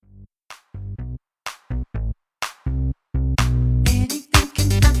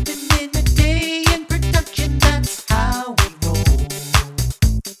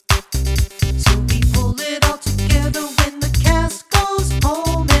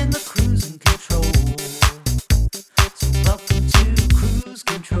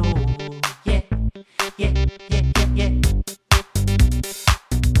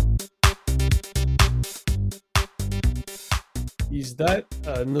that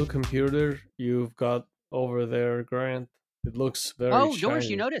a new computer you've got over there, Grant? It looks very Oh, Doris,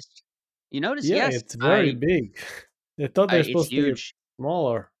 you shiny. noticed? You noticed? Yeah, Yes, it's very big. I thought they're it's supposed to be huge.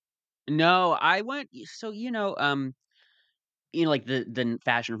 smaller. No, I went. So like the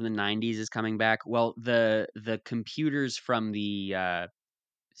fashion from the '90s is coming back. Well, the computers from the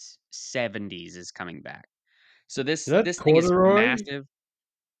 '70s is coming back. So Is this that this thing is corduroy massive.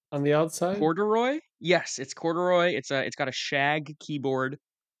 on the outside? Corduroy? Yes, it's corduroy. It's got a shag keyboard.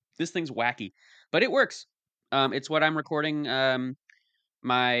 This thing's wacky, but it works. It's what I'm recording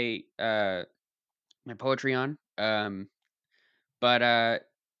my my poetry on. But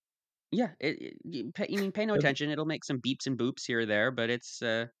yeah, you mean pay no It, attention. It'll make some beeps and boops here or there, but it's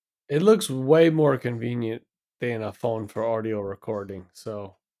it looks way more convenient than a phone for audio recording.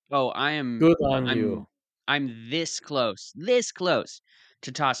 So oh, I am good on you. I'm I'm this close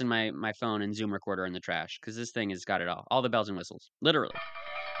to tossing my phone and Zoom recorder in the trash because this thing has got it all the bells and whistles, literally.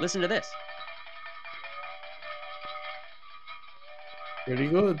 Listen to this. Pretty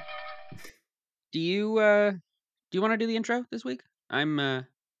good. Do you want to do the intro this week? I'm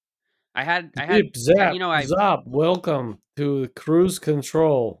I Zip, had zap, you know I zop. Welcome to Cruise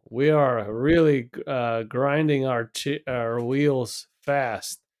Control. We are really grinding our wheels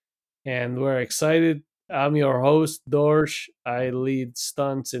fast, and we're excited. I'm your host, Dorsch. I lead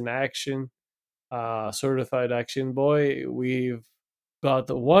stunts in action, certified action boy. We've got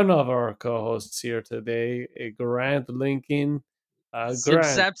one of our co-hosts here today, Grant Lincoln. zip Grant,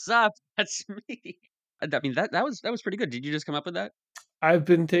 zap zap. That's me. I mean that was pretty good. Did you just come up with that? I've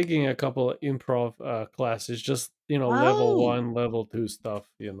been taking a couple of improv classes, just level Oh, 1, level 2 stuff.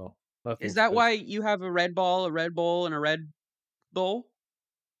 Nothing is that special. why you have a red ball, a red bowl, and a red bowl?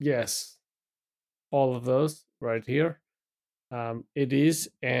 Yes, all of those right here. It is,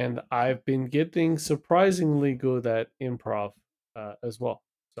 and I've been getting surprisingly good at improv as well.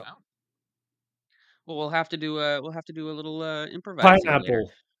 So Oh. Well, we'll have to do a little improvising later.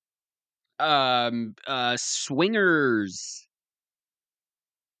 pineapple. Swingers.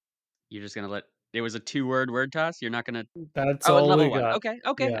 You're just gonna let it was a two-word word toss. You're not gonna. That's Oh, it's all level we one. got. Okay,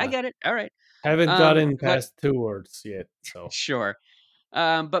 okay, I Yeah, get it. All right. haven't gotten But past 2 words yet. So sure.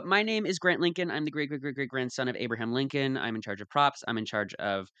 But my name is Grant Lincoln. I'm the great great great great grandson of Abraham Lincoln. I'm in charge of props. I'm in charge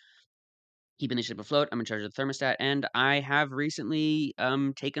of keeping the ship afloat. I'm in charge of the thermostat, and I have recently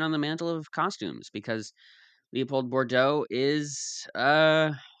taken on the mantle of costumes because Leopold Bordeaux is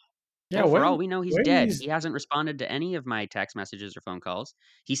yeah, well, for all when we know, he's when dead. he's He hasn't responded to any of my text messages or phone calls.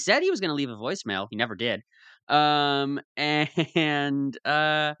 He said he was going to leave a voicemail. He never did. And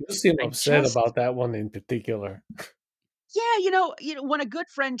you seem I upset just about that one in particular. yeah, when a good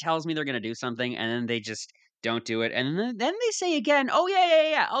friend tells me they're going to do something and then they just don't do it, and then they say again, "Oh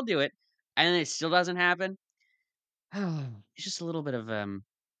yeah, I'll do it," and then it still doesn't happen. It's just a little bit of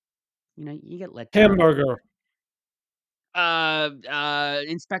you get let down. Hamburger,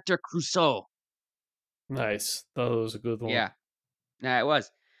 Inspector Crusoe. nice. That was a good one. Yeah, yeah, it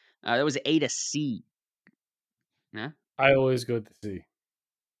was. That was A to C. Yeah. I always go to see.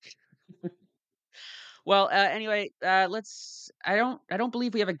 Well, anyway, let's. I don't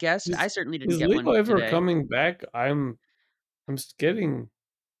believe we have a guest. I Is certainly didn't is get Leo one ever today. coming back? I'm getting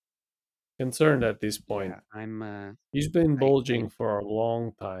concerned at this point. Yeah, I'm. He's been I bulging for a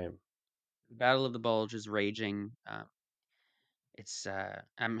long time. Battle of the Bulge is raging. It's.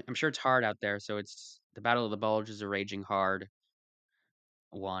 I'm sure it's hard out there. So it's the Battle of the Bulge is a raging hard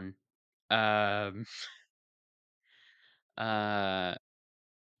one. Um. Uh.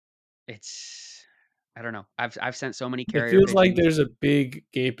 It's. I don't know. I've sent so many It carrier feels like pigeons. there's a big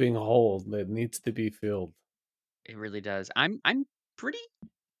gaping hole that needs to be filled. It really does. I'm pretty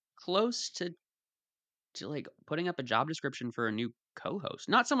close to like putting up a job description for a new co-host.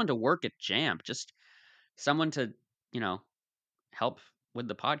 Not someone to work at Jamp, just someone to, you know, help with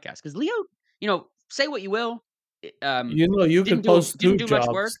the podcast. Cuz Leo, say what you will, You could post didn't two do much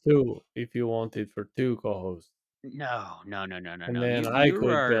work. jobs too if you wanted for two co-hosts, and No. then I You could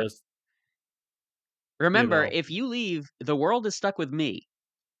are just, you remember, know, if you leave, the world is stuck with me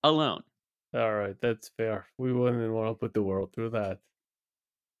alone. all right, that's fair. We wouldn't want to put the world through that.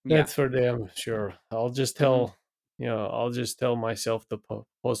 Yeah. That's for damn sure. Mhm. I'll just tell myself to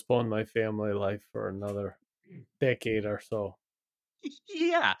postpone my family life for another decade or so.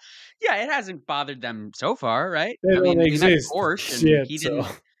 Yeah. Yeah, it hasn't bothered them so far, right? They I don't mean, we met exist Porsche and yet, he so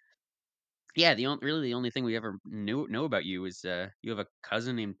didn't. Yeah, the only thing we ever know about you is you have a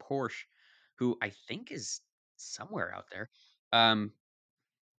cousin named Porsche, who I think is somewhere out there. Um,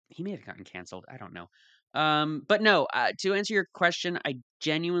 he may have gotten canceled. I don't know. But no. To answer your question, I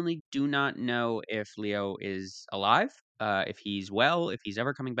genuinely do not know if Leo is alive. if he's well, if he's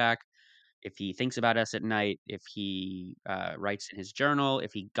ever coming back, if he thinks about us at night, if he writes in his journal,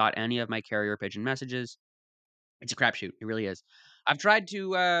 if he got any of my carrier pigeon messages. It's a crapshoot. It really is. I've tried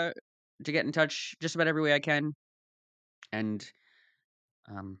to get in touch just about every way I can, and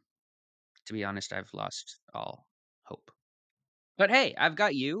to be honest, I've lost all hope. But hey, I've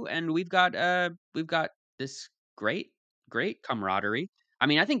got you, and we've got this great camaraderie. I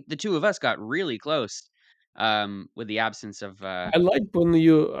mean, I think the two of us got really close with the absence of I like when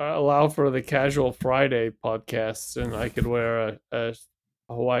you allow for the Casual Friday podcasts, and I could wear a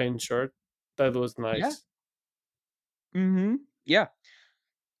Hawaiian shirt. That was nice. Yeah.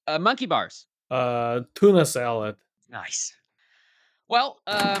 Monkey bars. Tuna salad. Nice. Well,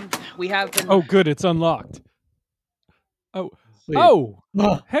 we have been. Oh, good. It's unlocked. Oh, Wait. oh,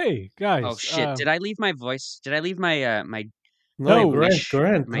 hey guys. Oh shit! Did I leave my voice? Did I leave my my? No, No, Grant,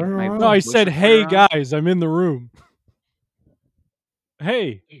 my- turn my- around. No, I voice said, recorder hey on? guys, I'm in the room.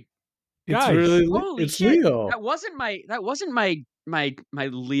 Hey, It's guys. really Holy it's shit! Leo. That wasn't my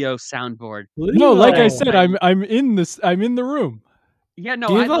Leo soundboard. No, like I Leo. said, I'm in the room. Yeah, no,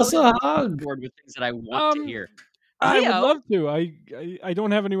 Give I us loaded a the hug. board with things that I want to hear. I would Leo? love to. I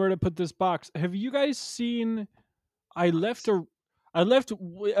don't have anywhere to put this box. Have you guys seen? I left a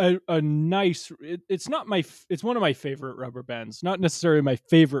nice. It's not my. It's one of my favorite rubber bands. Not necessarily my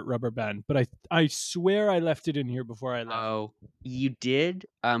favorite rubber band, but I swear I left it in here before I left. Oh, you did?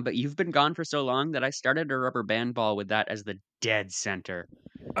 But you've been gone for so long that I started a rubber band ball with that as the dead center.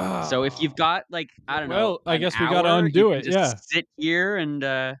 So if you've got like I don't know, Well, I an guess we gotta hour, undo you can it, just yeah. sit here and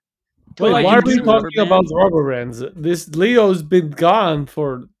Wait, Well, I why can are we do talking about rubber bands? This Leo's been gone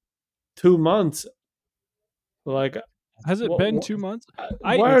for 2 months. Like, Has it Wha- been wha- 2 months?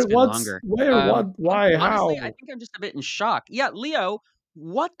 where? It's been What's longer. where? What? Why? Honestly, How? I think I'm just a bit in shock. Yeah, Leo,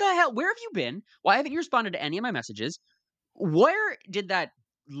 what the hell? Where have you been? Why haven't you responded to any of my messages? Where did that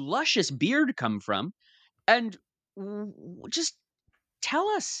luscious beard come from? And just tell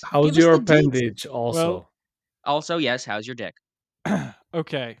us. How's Give us your the deets. appendage? Also, Also, yes, how's your dick?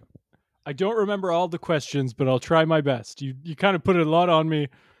 Okay. I don't remember all the questions, but I'll try my best. You kind of put a lot on me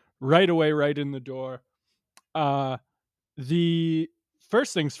right away, right in the door. The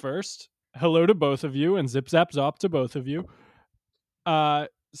first things first, hello to both of you and zip zap zop to both of you.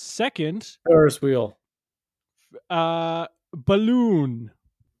 Second, Ferris wheel. balloon.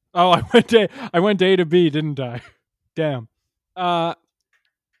 Oh, I went A to B, didn't I? Damn.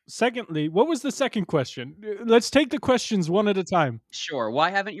 Secondly, what was the second question? Let's take the questions one at a time. Sure. Why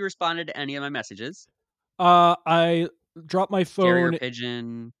haven't you responded to any of my messages? I dropped my Carrier phone.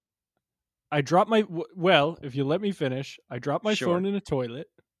 pigeon. I dropped my well, if you let me finish, I dropped my Sure. phone in a toilet,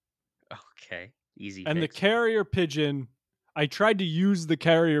 Okay. Easy and fix. the carrier pigeon. I tried to use the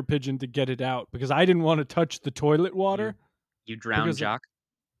carrier pigeon to get it out because I didn't want to touch the toilet water. You drowned because- Jock?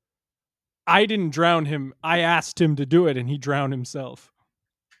 I didn't drown him. I asked him to do it, and he drowned himself.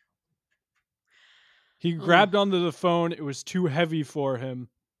 He grabbed onto the phone. It was too heavy for him,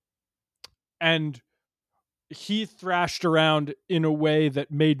 and he thrashed around in a way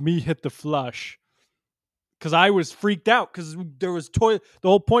that made me hit the flush. Because I was freaked out because there was toilet. The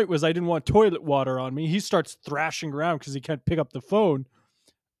whole point was I didn't want toilet water on me. He starts thrashing around because he can't pick up the phone.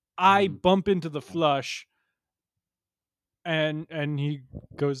 I bump into the flush, and he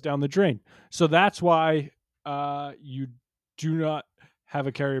goes down the drain. So that's why you do not have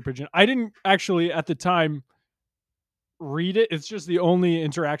a carrier pigeon. I didn't actually at the time read it. It's just the only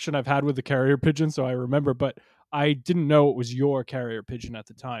interaction I've had with the carrier pigeon, so I remember. But I didn't know it was your carrier pigeon at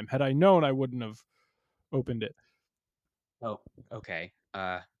the time. Had I known, I wouldn't have opened it. Oh, okay.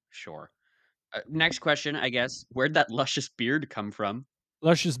 Sure. Next question, I guess. Where'd that luscious beard come from?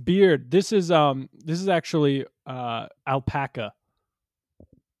 Luscious beard. This is actually alpaca.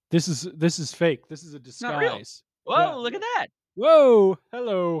 This is fake. This is a Not real. disguise. Whoa, Yeah. look at that. Whoa,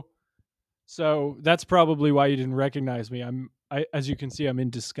 hello. So that's probably why you didn't recognize me. As you can see, I'm in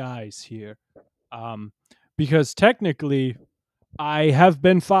disguise here. Because technically I have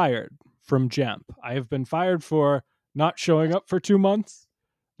been fired from Jamp. I have been fired for not showing up for 2 months.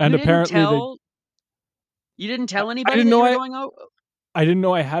 And apparently you didn't tell anybody didn't that know you were going out? I didn't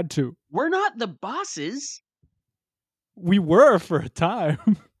know I had to. We're not the bosses. We were for a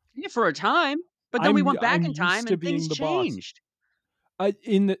time. Yeah, for a time, but then we went back I'm in time used to and things being the boss. changed.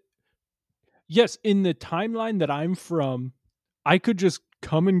 In the timeline that I'm from, I could just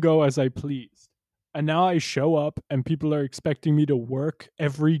come and go as I pleased. And now I show up and people are expecting me to work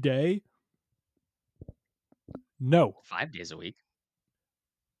every day. No. 5 days a week.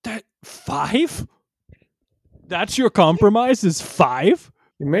 That 5? That's your compromise is 5?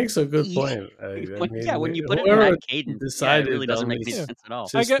 He makes a good Yeah, point. I yeah, when mean, you put it in whoever that cadence, yeah, it really decided doesn't on make any this Yeah. sense at all.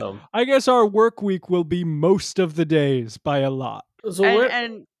 system. I guess our work week will be most of the days by a lot. So where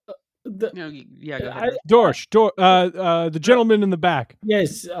And the yeah, go ahead, I, Dorf. Dorsch, the gentleman in the back.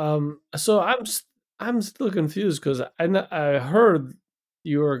 yes. So I'm still confused because I heard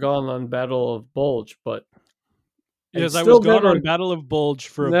you were gone on Battle of Bulge, but I Yes, I was still gone on Battle of Bulge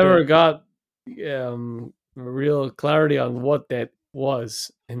for a never bit. got real clarity on what that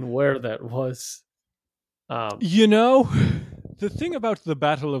was and where that was. You know, the thing about the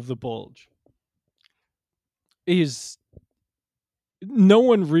Battle of the Bulge is no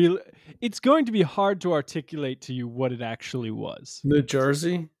one really. It's going to be hard to articulate to you what it actually was New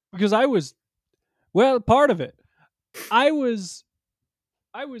Jersey. because I was, well, part of it. I was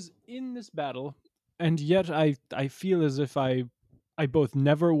in this battle, and yet I feel as if I both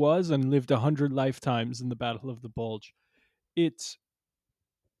never was and lived 100 lifetimes in the Battle of the Bulge. It's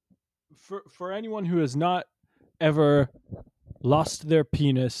for anyone who has not ever lost their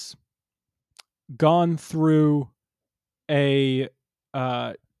penis, gone through a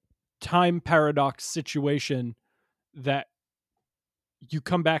time paradox situation that you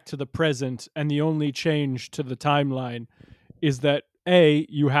come back to the present and the only change to the timeline is that A,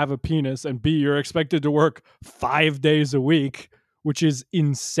 you have a penis, and B, you're expected to work 5 days a week, which is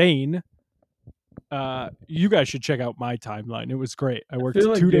insane. You guys should check out my timeline. It was great. I worked feel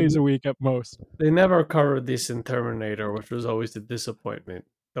like 2 they- days a week at most. They never covered this in Terminator, which was always the disappointment.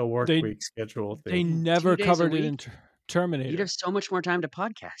 The work They- week schedule They thing. never 2 days a covered it in week? Terminator. You'd have so much more time to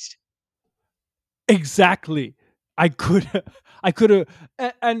podcast. Exactly. I could have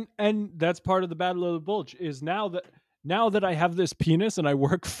and that's part of the Battle of the Bulge is now that I have this penis and I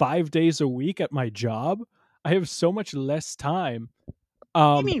work 5 days a week at my job, I have so much less time.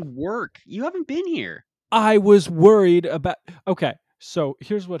 What do you mean work? You haven't been here. I was worried about. Okay, so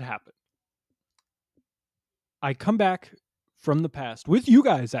here's what happened. I come back from the past with you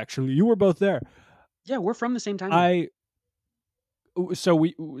guys. Actually, you were both there. Yeah, we're from the same timeline. So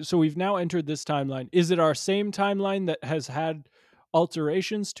we've now entered this timeline. Is it our same timeline that has had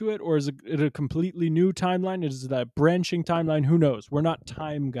alterations to it, or is it a completely new timeline? Is it a branching timeline? Who knows? We're not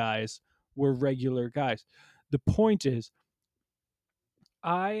time guys. We're regular guys. The point is,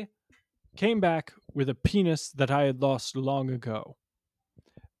 I came back with a penis that I had lost long ago.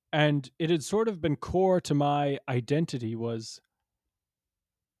 And it had sort of been core to my identity was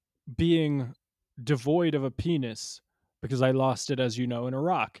being devoid of a penis because I lost it, as you know, in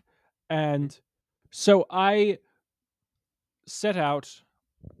Iraq. And so I set out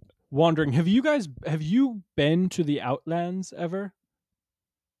wandering. Have you been to the Outlands ever?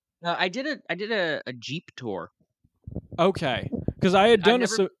 I did a Jeep tour. Okay. Because I had done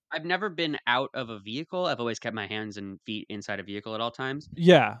I've never been out of a vehicle. I've always kept my hands and feet inside a vehicle at all times.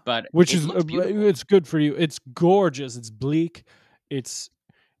 yeah, But which it is looks beautiful. it's good for you. It's gorgeous. It's bleak. It's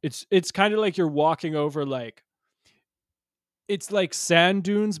kind of like you're walking over like it's like sand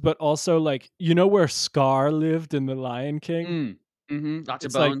dunes, but also like you know where Scar lived in The Lion King. Lots of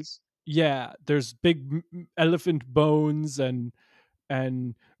It's like bones. yeah, there's big elephant bones and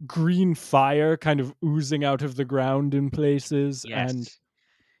green fire kind of oozing out of the ground in places Yes.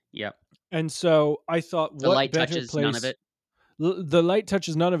 Yep. and so I thought The what light better touches place none of it. The light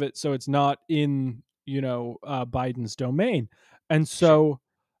touches none of it, so it's not in Biden's domain. And so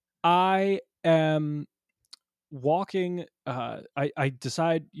I am walking I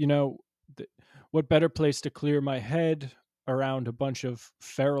decide what better place to clear my head around a bunch of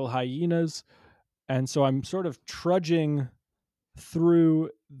feral hyenas. And so I'm sort of trudging through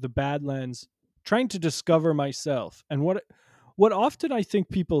the Badlands trying to discover myself. And what often I think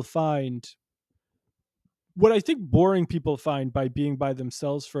people find, what I think boring people find by being by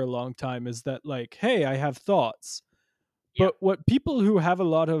themselves for a long time is that like, hey, I have thoughts. Yeah. But what people who have a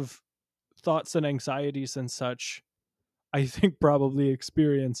lot of thoughts and anxieties and such, I think probably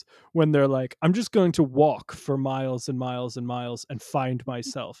experience when they're like, I'm just going to walk for miles and miles and miles and find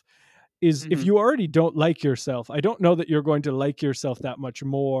myself. Is if you already don't like yourself, I don't know that you're going to like yourself that much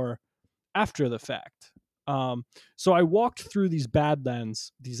more after the fact. So I walked through these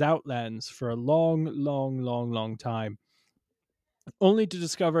Badlands, these Outlands for a long, long, long, long time, only to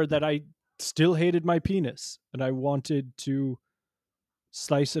discover that I still hated my penis and I wanted to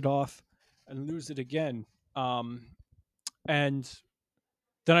slice it off and lose it again. And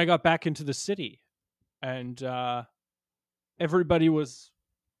then I got back into the city, and everybody was.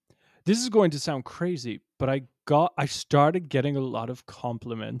 This is going to sound crazy, but I started getting a lot of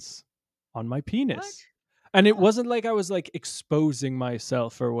compliments on my penis. What? And it wasn't like I was like exposing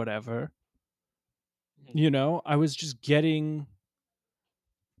myself or whatever. I was just getting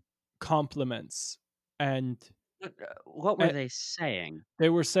compliments, and What were and they saying? they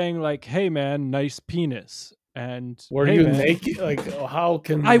were saying like, "Hey man, nice penis," and Were "Hey you man." naked? Like, how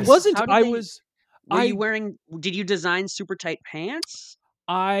can I this- wasn't. How did I they- was. Were you I wearing? Did you design super tight pants?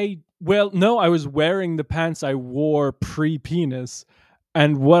 no, I was wearing the pants I wore pre-penis,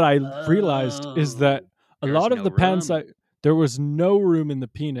 and what I realized is that a There's lot of no the pants room. there was no room in the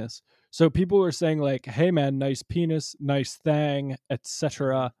penis. So people were saying like, "Hey man, nice penis, nice thang,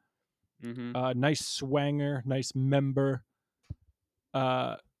 etc. Mm-hmm. Nice swanger, nice member." And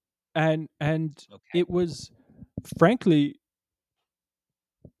Okay. it was, frankly,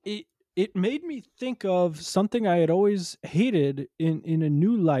 it made me think of something I had always hated in a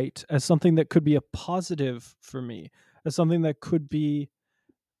new light, as something that could be a positive for me, as something that could be,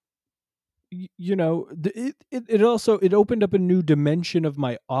 it also, it opened up a new dimension of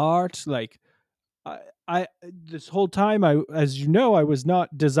my art. Like, I this whole time, as you know, I was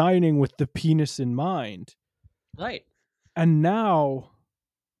not designing with the penis in mind, Right. and now.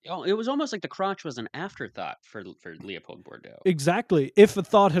 Oh, it was almost like the crotch was an afterthought for Leopold Bordeaux. Exactly, if a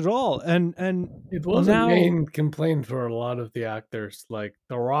thought at all, and It was now, a main complaint for a lot of the actors. Like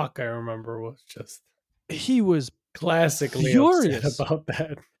The Rock, I remember, was just he was classically furious upset about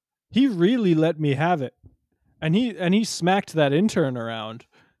that. He really let me have it, and he smacked that intern around.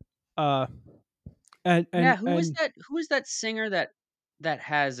 And Yeah, who was and that? Who was that singer that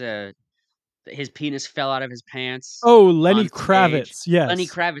has his penis fell out of his pants oh, Lenny on stage? Kravitz, Lenny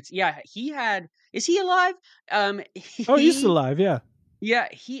yes. Kravitz. Yeah, he had. Is he alive? Oh, he's alive, yeah. Yeah,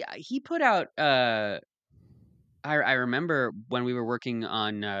 he put out. I remember when we were working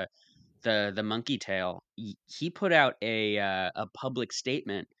on the Monkey Tail. He put out a public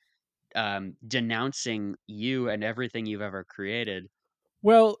statement denouncing you and everything you've ever created.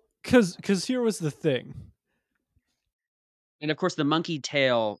 Well, because here was the thing. And of course, the Monkey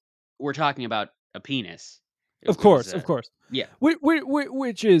Tail. We're talking about a penis. Of course. Yeah.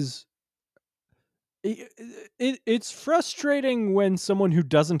 Which is, it's frustrating when someone who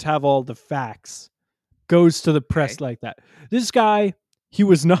doesn't have all the facts goes to the press Okay. like that. This guy, he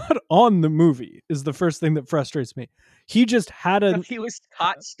was not on the movie, is the first thing that frustrates me. He just had He was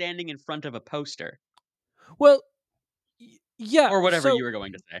caught standing in front of a poster, well, yeah, or whatever so you were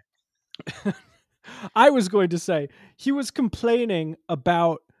going to say. I was going to say, he was complaining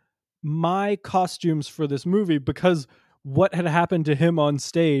about my costumes for this movie because what had happened to him on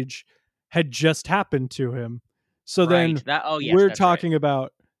stage had just happened to him. So Right. then That. Oh yes, we're that's right. talking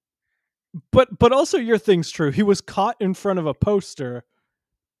about, but also your thing's true. He was caught in front of a poster,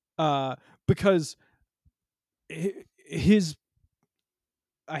 because his,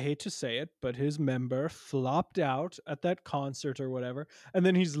 I hate to say it, but his member flopped out at that concert or whatever, and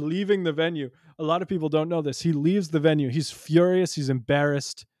then he's leaving the venue. A lot of people don't know this. He leaves the venue. He's furious. He's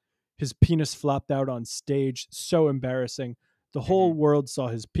embarrassed. His penis flopped out on stage. So embarrassing. The whole world saw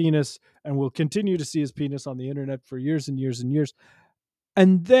his penis and will continue to see his penis on the internet for years and years and years.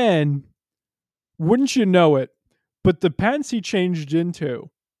 And then, wouldn't you know it, but the pants he changed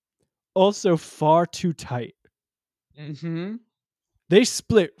into, also far too tight. Mm-hmm. They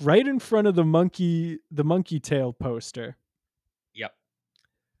split right in front of the monkey tail poster. Yep.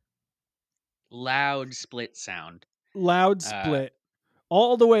 Loud split sound. Loud split.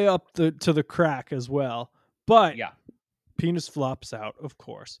 All the way up to the crack as well. But Yeah. penis flops out, of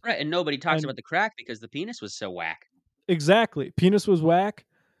course. Right, and nobody talks about the crack because the penis was so whack. Exactly. Penis was whack.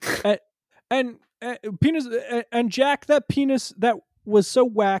 and penis and Jack, that penis that was so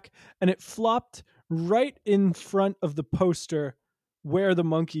whack, and it flopped right in front of the poster where the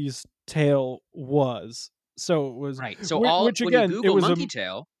monkey's tail was. So it was Right. So which when you again, it Google was monkey a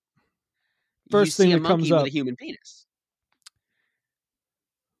tail, you first see thing a that comes monkey with up. a human penis.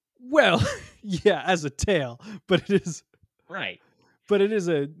 Well, yeah, as a tail, but it is Right. But it is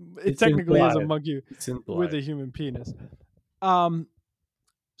it It's technically is a implied. monkey It's with implied. a human penis.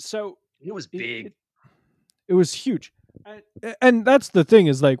 So It was big. it was huge, and that's the thing,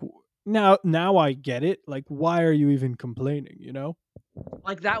 is like, now I get it. Like, why are you even complaining? You know?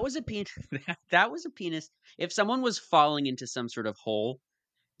 Like that was a penis. That was a penis. If someone was falling into some sort of hole,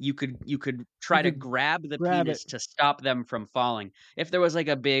 you could try to could grab the grab penis it. to stop them from falling. If there was like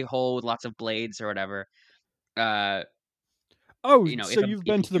a big hole with lots of blades or whatever, Oh, you know, so you've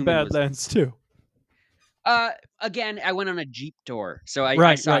been if a to the human was Badlands too? again, I went on a Jeep tour, so I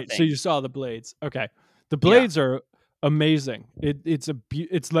Right. saw So things. you saw the blades. Okay, the Yeah. blades are amazing. It's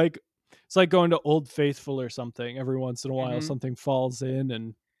like going to Old Faithful or something. Every once in a while, Mhm. something falls in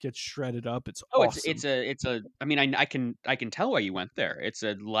and gets shredded up. It's Oh, awesome. it's a. I mean, I can tell why you went there. It's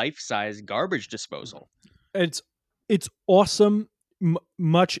a life-size garbage disposal. It's awesome.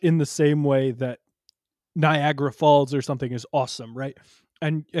 much in the same way that Niagara Falls or something is awesome, right?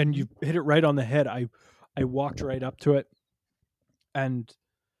 And you hit it right on the head. I walked right up to it, and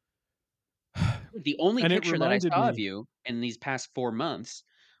The only and it picture that I reminded saw of me. you in these past 4 months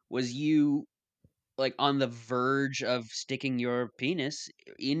was you like on the verge of sticking your penis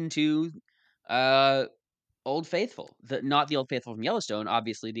into Old Faithful. Not the Old Faithful from Yellowstone,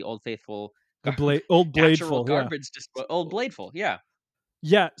 obviously the Old Faithful Old natural Bladeful, yeah. garbage disposal. Old Bladeful, yeah.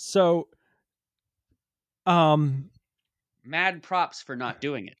 Yeah, so Mad props for not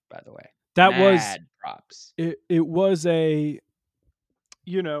doing it, by the way. that Mad props. it was a,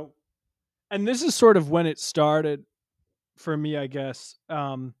 you know, and this is sort of when it started for me, I guess.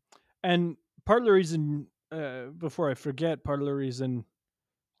 And part of the reason, before I forget, part of the reason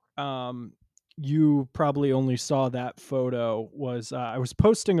you probably only saw that photo was I was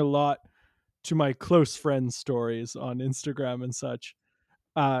posting a lot to my close friends stories on Instagram and such.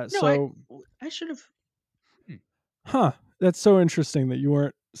 So I should have. Huh. That's so interesting that you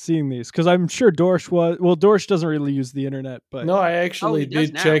weren't seeing these, because I'm sure Dorsch was. Well, Dorsch doesn't really use the internet, but No, I actually he does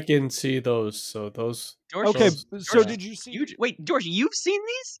did now. check and see those. So those. Okay, those, so did you see? Wait, George, you've seen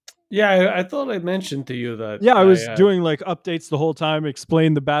these? Yeah, I thought I mentioned to you that. Yeah, I was doing like updates the whole time,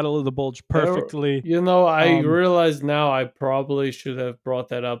 explain the Battle of the Bulge perfectly. You know, I realize now I probably should have brought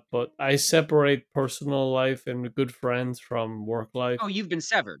that up, but I separate personal life and good friends from work life. Oh, you've been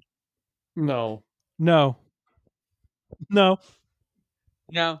severed. No. No.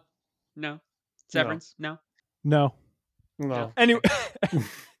 Severance? No.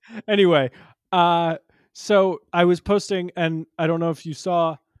 Anyway, so I was posting, and I don't know if you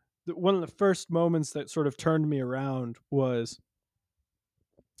saw, one of the first moments that sort of turned me around was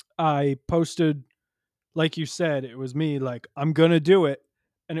I posted, like you said, it was me, like, I'm gonna do it,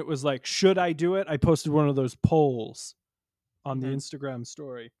 and it was like, should I do it? I posted one of those polls on the Instagram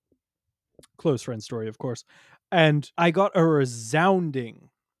story, close friend story, of course, and I got a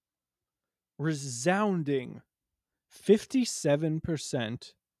resounding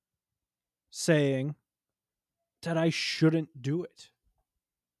 57% saying that I shouldn't do it.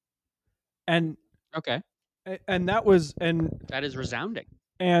 And okay, and that was, and that is resounding.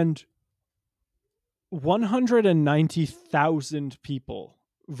 And 190,000 people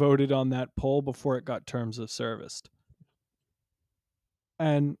voted on that poll before it got terms of service.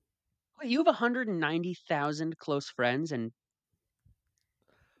 And wait, you have 190,000 close friends, and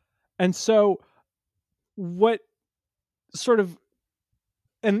so what sort of,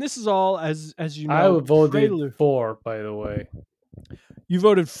 and this is all, as you know, I voted for, by the way. You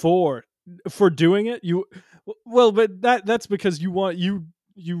voted for doing it? Well, but that's because you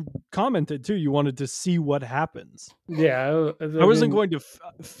commented too. You wanted to see what happens. Yeah, I wasn't going to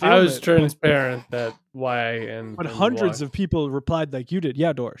film I was it, transparent that why, and but hundreds of people replied like you did.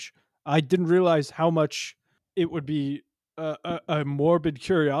 Yeah, Dorsch. I didn't realize how much it would be a morbid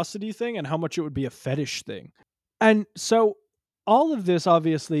curiosity thing and how much it would be a fetish thing. And so all of this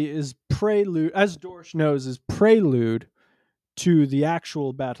obviously is prelude, as Dorsch knows, is prelude to the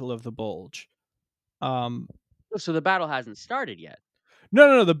actual Battle of the Bulge. So the battle hasn't started yet.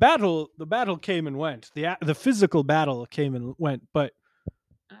 No. The battle came and went. The physical battle came and went, but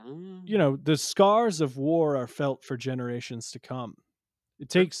you know, the scars of war are felt for generations to come. It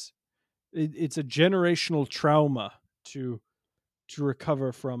takes it's a generational trauma to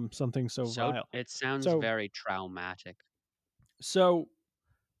recover from something so vile. It sounds very traumatic. So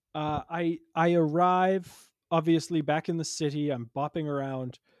I arrive obviously back in the city. I'm bopping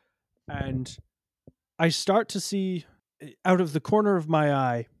around, and I start to see out of the corner of my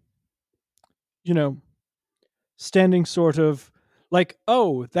eye, you know, standing sort of like,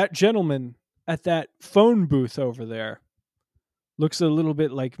 oh, that gentleman at that phone booth over there looks a little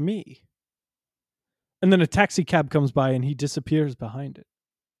bit like me. And then a taxi cab comes by and he disappears behind it.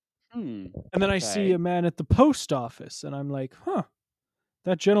 And then I see a man at the post office, and I'm like, huh,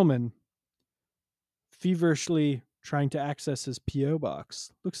 that gentleman feverishly trying to access his P.O.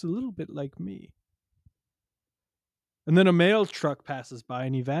 box looks a little bit like me. And then a mail truck passes by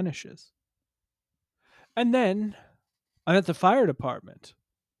and he vanishes. And then I'm at the fire department,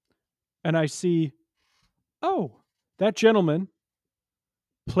 and I see, oh, that gentleman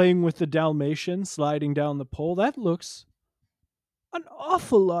playing with the Dalmatian, sliding down the pole, that looks an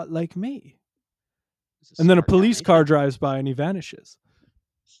awful lot like me. And then a police car drives by and he vanishes.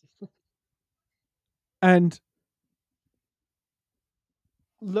 And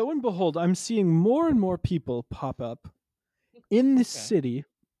lo and behold, I'm seeing more and more people pop up in this city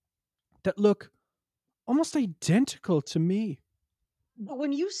that look almost identical to me. But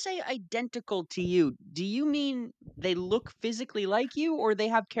when you say identical to you, do you mean they look physically like you, or they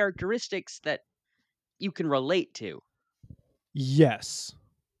have characteristics that you can relate to? Yes.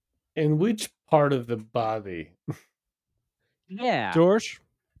 In which part of the body? Yeah. George,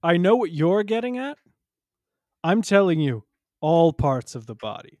 I know what you're getting at. I'm telling you, all parts of the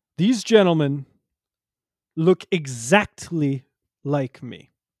body. These gentlemen look exactly like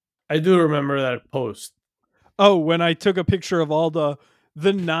me. I do remember that post. Oh, when I took a picture of all the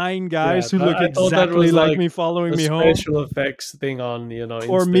 9 guys who look I thought that exactly was like like me following a me home, special effects thing on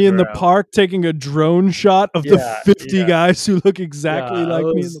or me in the Instagram. park taking a drone shot of the Yeah, 50 yeah. guys who look exactly Yeah, like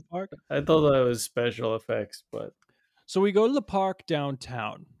me in the park. I thought that was special effects, but So we go to the park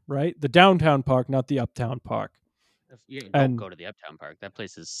downtown, right? The downtown park, not the uptown park. You don't And go to the Uptown Park. That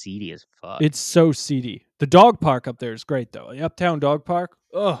place is seedy as fuck. it's so seedy. The dog park up there is great though. The uptown dog park,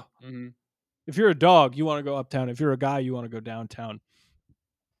 ugh. Mm-hmm. If you're a dog, you want to go uptown. If you're a guy, you want to go downtown.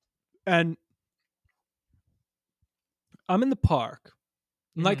 And I'm in the park.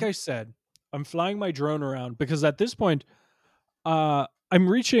 And like I said, I'm flying my drone around because at this point, I'm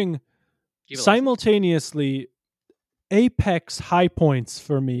reaching simultaneously apex high points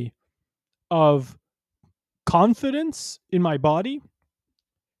for me of confidence in my body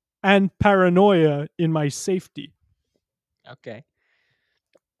and paranoia in my safety. Okay.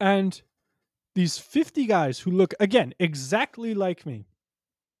 And these 50 guys who look, again, exactly like me,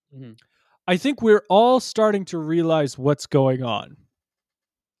 Mhm. I think we're all starting to realize what's going on.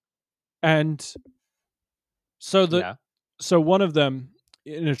 And so so one of them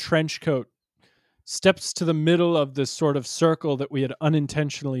in a trench coat steps to the middle of this sort of circle that we had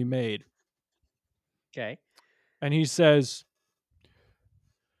unintentionally made. Okay. And he says,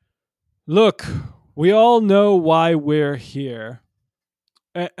 "Look, we all know why we're here."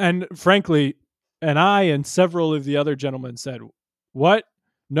 And frankly, and I and several of the other gentlemen said, "What?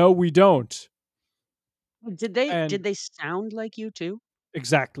 No, we don't." Did And they sound like you too?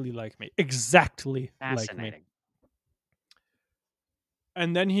 exactly like me. Exactly like me. Fascinating.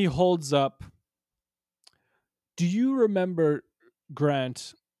 And then he holds up. Do you remember,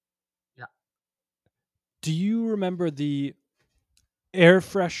 Grant? Yeah. Do you remember the air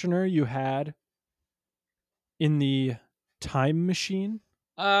freshener you had in the time machine?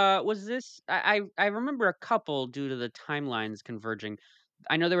 Was this? I remember a couple due to the timelines converging.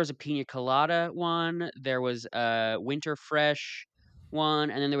 I know there was a pina colada one. There was a winter fresh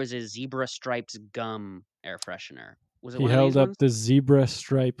one, and then there was a zebra stripes gum air freshener. Was it He one of these held up ones? the zebra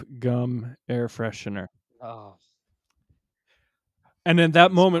stripe gum air freshener. Oh, And in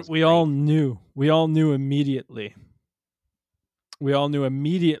that it moment, smells we great. all knew. We all knew immediately. We all knew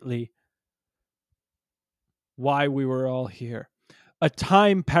immediately why we were all here. A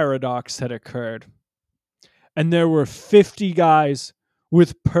time paradox had occurred. And there were 50 guys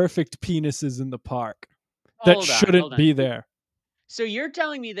with perfect penises in the park that Hold shouldn't on. be there. So you're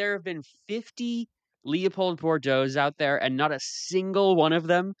telling me there have been 50 Leopold Bordeaux's out there, and not a single one of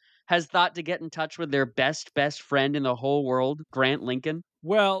them has thought to get in touch with their best friend in the whole world, Grant Lincoln?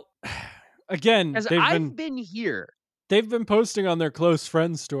 Well, again, Because I've been here. they've been posting on their close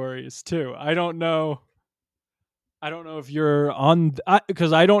friend stories too. I don't know if you're on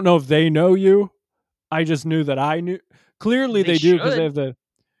because I don't know if they know you. I just knew that I knew. Clearly They they do because they should. have the.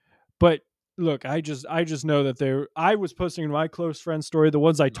 But look, I just know that they're. I was posting in my close friend story. The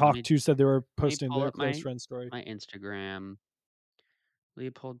ones I talked to said they were Let me posting pull their up close friend story. my Instagram.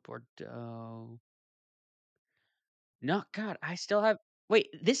 Leopold Bordeaux. No, God, I still have. Wait,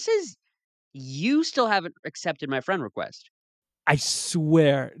 this is. You still haven't accepted my friend request. I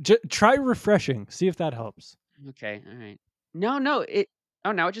swear. Try refreshing. See if that helps. Okay, all right. No, it.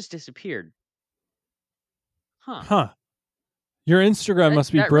 Oh, now it just disappeared. Huh. Your Instagram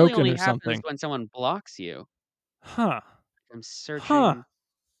must be That really broken only or happens something. when someone blocks you. Huh. I'm searching Huh.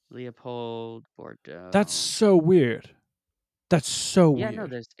 Leopold Bordeaux. That's so weird. That's so Yeah,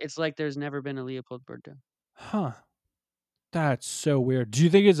 weird. no, it's like there's never been a Leopold Bordeaux. Huh. That's so weird. Do you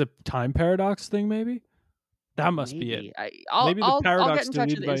think it's a time paradox thing maybe? That must be it. Maybe the I'll paradox get in touch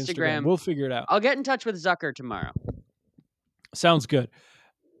with deleted by Instagram. Instagram. We'll figure it out. I'll get in touch with Zucker tomorrow. Sounds good.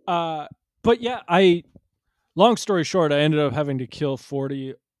 But yeah, long story short, I ended up having to kill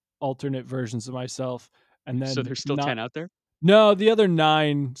 40 alternate versions of myself, and then So there's still 10 out there? No, the other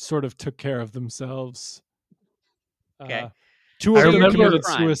 9 sort of took care of themselves. Okay. 2 I of them remember committed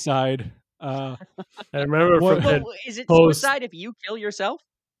crime. suicide. I remember What- from that Well, is it post. suicide if you kill yourself?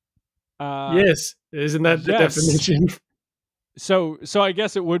 Yes, isn't that the yes. definition? So I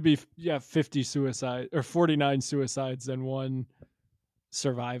guess it would be 50 suicide or 49 suicides and 1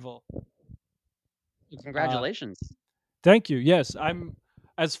 survival. Congratulations. Thank you. Yes,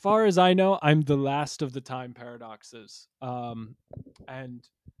 as far as I know, I'm the last of the time paradoxes. And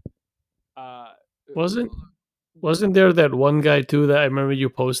uh, Wasn't wasn't there that one guy too that I remember you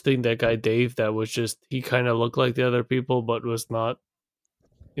posting, that guy Dave, that was just, he kind of looked like the other people but was not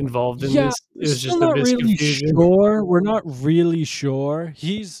involved in yeah, this? It we're was still just a not really misconfusion. sure. We're not really sure.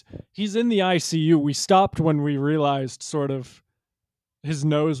 He's in the ICU. We stopped when we realized sort of his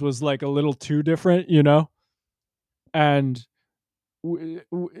nose was like a little too different, and I'll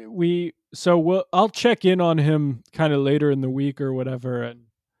check in on him kind of later in the week or whatever, and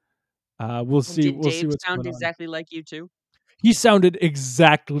we'll see Did Dave what's sound going on. exactly like you too? He sounded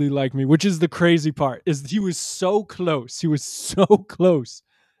exactly like me, which is the crazy part. Is he was so close. He was so close.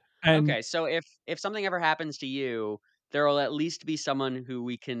 And Okay, so if something ever happens to you, there will at least be someone who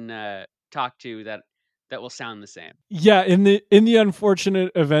we can talk to that will sound the same. yeah, in the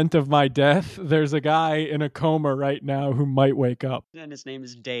unfortunate event of my death, there's a guy in a coma right now who might wake up. And his name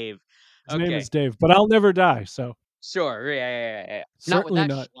is Dave. His name Okay, is Dave, but I'll never die, so sure. Yeah. Not with certainly that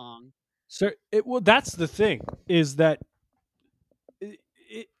not. schlong. So well, that's the thing, is that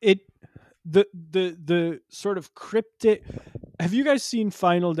it the sort of cryptic. Have you guys seen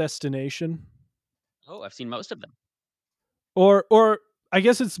Final Destination? Oh, I've seen most of them. Or I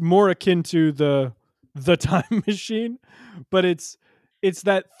guess it's more akin to the time machine, but it's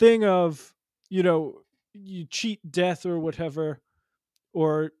that thing of, you cheat death or whatever,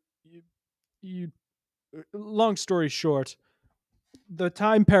 or you long story short, the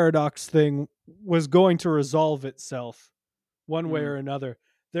time paradox thing was going to resolve itself one way or another.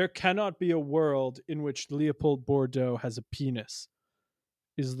 There cannot be a world in which Leopold Bordeaux has a penis,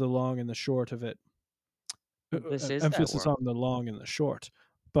 is the long and the short of it. This is that Emphasis world. on the long and the short.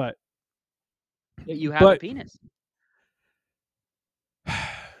 But You have a penis.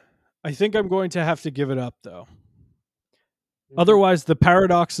 I think I'm going to have to give it up, though. Otherwise, the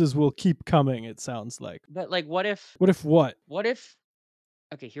paradoxes will keep coming, it sounds like. But like, what if? What? What if?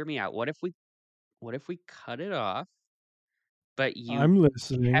 Okay, hear me out. What if we cut it off? But I'm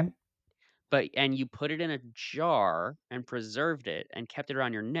listening. and you put it in a jar and preserved it and kept it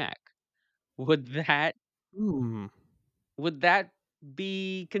around your neck. Would that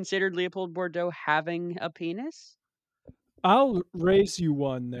be considered Leopold Bordeaux having a penis? I'll raise you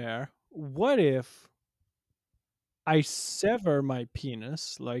one there. What if I sever my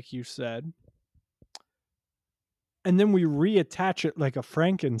penis, like you said, and then we reattach it like a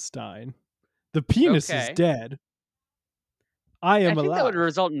Frankenstein? The penis is Okay. dead. I am think that would alive.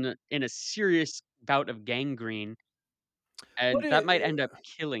 result in a serious bout of gangrene, and that might end up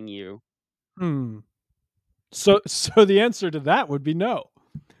killing you. So the answer to that would be no.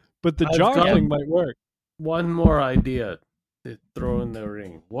 But the jar thing might work. One more idea to throw in the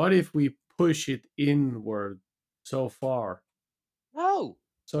ring. What if we push it inward so far? Oh,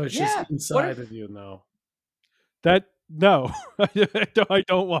 so it's just inside of you now. No, I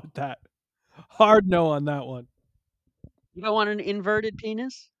don't want that. Hard no on that one. You don't want an inverted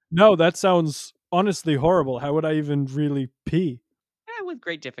penis? No, that sounds honestly horrible. How would I even really pee? With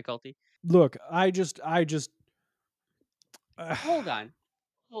great difficulty. Look, I just Hold on.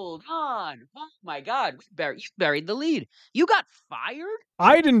 Oh my God, you buried the lead. You got fired?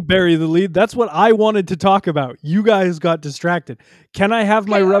 I didn't bury the lead. That's what I wanted to talk about. You guys got distracted. Can I have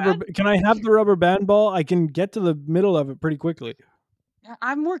my rubber? Can I have the rubber band ball? I can get to the middle of it pretty quickly.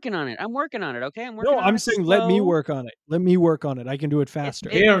 I'm working on it. Okay, I'm saying let me work on it. Let me work on it. I can do it faster.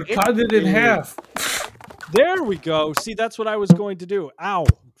 Here, cut it in half. There we go. See, that's what I was going to do. Ow!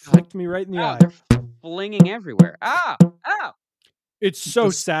 Flicked me right in the eye. They're flinging everywhere. Ow! It's so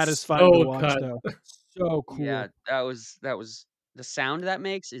satisfying to watch, though. So cool. Yeah, that was the sound that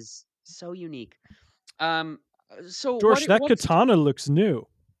makes is so unique. So George, that katana looks new.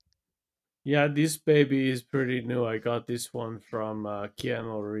 Yeah, this baby is pretty new. I got this one from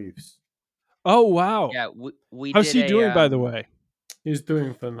Keanu Reeves. Oh wow! Yeah, we. How's he doing, by the way? He's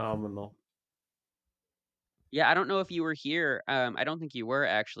doing phenomenal. Yeah, I don't know if you were here. I don't think you were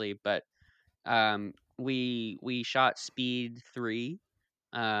actually, but we shot Speed 3,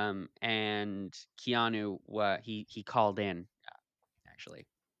 and Keanu he called in, actually.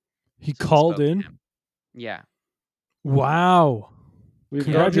 He called in? Yeah. Wow.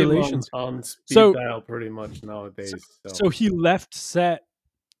 Congratulations. On speed dial pretty much nowadays. So he left set,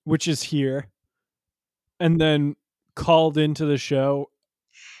 which is here, and then called into the show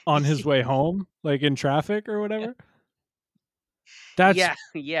on his way home, like in traffic or whatever.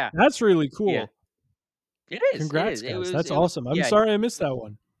 Yeah. That's really cool. Yeah. It is. Congrats, guys. That's awesome. I'm sorry I missed that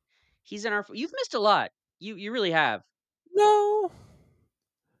one. He's in our. You've missed a lot. You really have. No,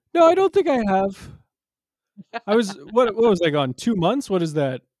 I don't think I have. I was what was I gone? 2 months? What is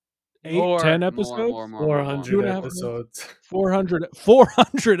that? 8, 10 episodes? 400 2.5 months? episodes.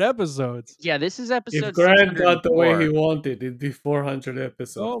 400 episodes. Yeah, this is If episode Grant got the way he 604. wanted, it'd be 400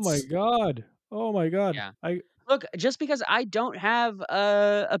 episodes. Oh my god. Oh my god. Yeah. Look, just because I don't have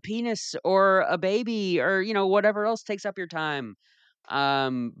a penis or a baby or whatever else takes up your time,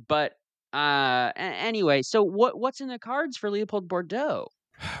 but anyway, so what's in the cards for Leopold Bordeaux?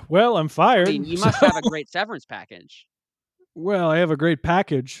 Well, I'm I fired. mean, you must have a great severance package. Well, I have a great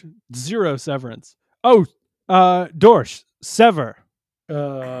package. 0 severance. Oh, Dorsch, sever.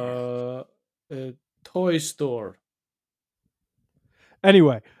 A toy store.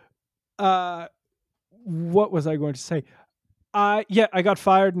 Anyway, what was I going to say? Yeah, I got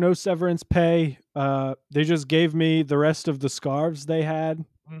fired. No severance pay. They just gave me the rest of the scarves they had,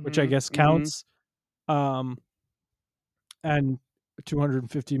 which I guess counts. And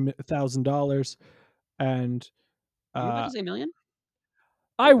 $250,000. And Were you about to say million?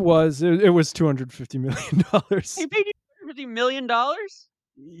 I was. It was $250 million. They paid you $250 million?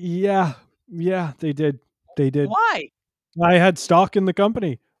 Yeah, they did. Why? I had stock in the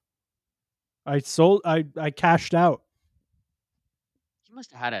company. I sold. I cashed out. You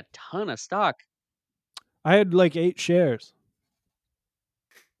must have had a ton of stock. I had like 8 shares.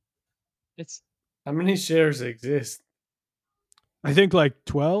 It's How many shares exist? I think like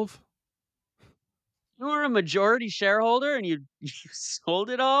 12. You were a majority shareholder and you sold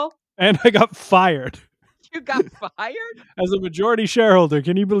it all? And I got fired. You got fired? As a majority shareholder,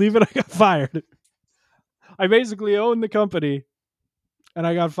 can you believe it? I got fired. I basically owned the company and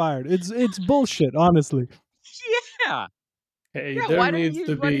I got fired. It's bullshit, honestly. Yeah. Hey, Yeah, there why didn't needs you-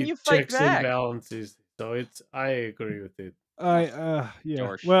 to why didn't be you fight checks and back? balances. So I agree with it. Yeah.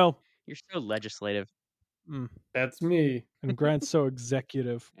 Dorsch. Well, You're so legislative. That's me. and Grant's so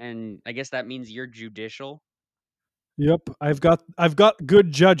executive. And I guess that means you're judicial. Yep, I've got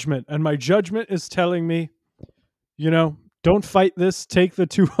good judgment, and my judgment is telling me, don't fight this. Take the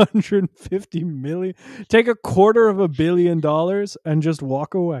 250 million, take $250 million, and just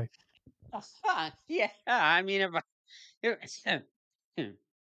walk away. Yeah, I mean, if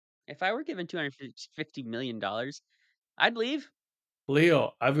I were given $250 million, I'd leave.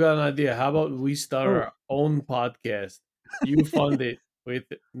 Leo, I've got an idea. How about we start Oh. our own podcast? You fund it with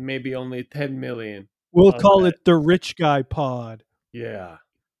maybe only 10 million. We'll How's call that? it the Rich Guy Pod. Yeah,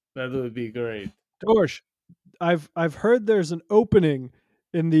 that would be great. Dorsch, I've heard there's an opening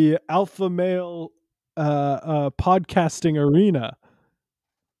in the alpha male podcasting arena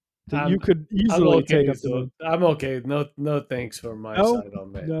that you could easily take up. I'm okay. No thanks for my side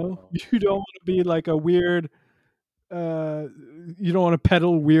on that. No, you don't want to be like a weird. You don't want to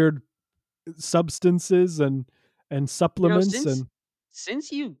peddle weird substances and supplements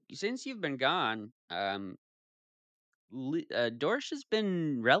since you've been gone, Dorsch has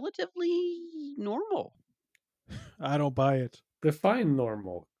been relatively normal. I don't buy it. Define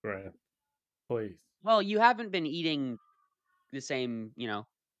normal, Grant, please. Well, you haven't been eating the same,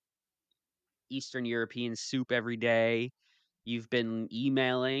 Eastern European soup every day. You've been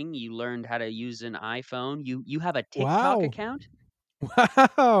emailing. You learned how to use an iPhone. You have a TikTok Wow. account.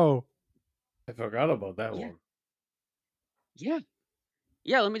 Wow. I forgot about that one. Yeah.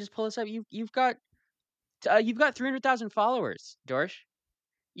 Let me just pull this up. You've got 300,000 followers, Dorsch.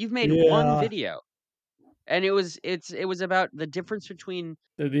 You've made one video, and it was about the difference between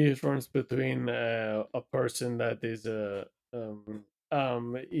a person that is a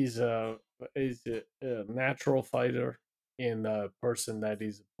natural fighter and a person that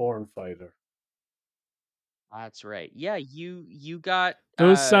is a born fighter. That's right. Yeah, you got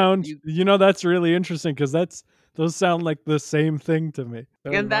those sound. That's really interesting because those sound like the same thing to me.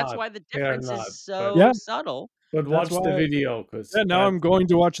 And that's why the difference is so subtle. But watch the video because now I'm going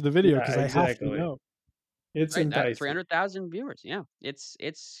to watch the video because I have to know. It's enticing. 300,000 viewers. Yeah, it's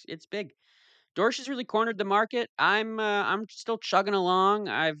big. Dorsch has really cornered the market. I'm still chugging along.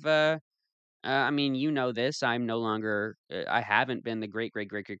 I mean, you know this. I'm no longer. I haven't been the great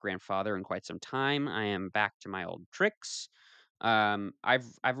grandfather in quite some time. I am back to my old tricks. I've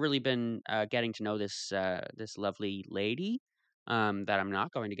really been getting to know this lovely lady that I'm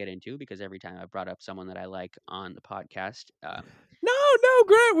not going to get into because every time I brought up someone that I like on the podcast. No,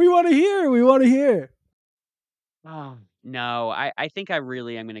 Grant. We want to hear. No, I think I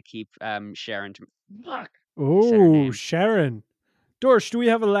really am going to keep Sharon. Oh, Sharon. Dorsch, do we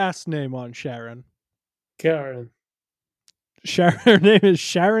have a last name on Sharon? Karen. Her name is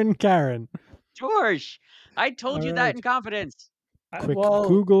Sharon Karen. Dorsch, I told you that in confidence. Quick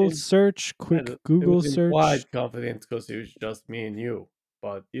Google search. Wide confidence because it was just me and you,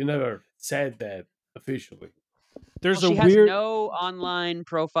 but you never said that officially. There's Well, a she has weird. no online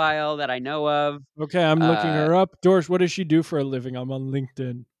profile that I know of. Okay, I'm looking Uh, her up. Dorsch, what does she do for a living? I'm on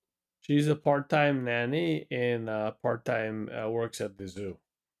LinkedIn. She's a part-time nanny and part-time works at the zoo.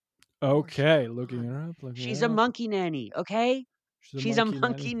 Okay, come looking on. her up. Looking She's her a up. monkey nanny, okay? She's a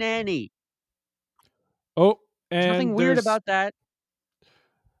monkey nanny. Oh, There's nothing and weird there's. about that.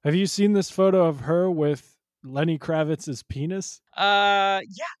 Have you seen this photo of her with Lenny Kravitz's penis? Yeah,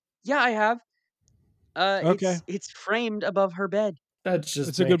 I have. Okay, It's framed above her bed. That just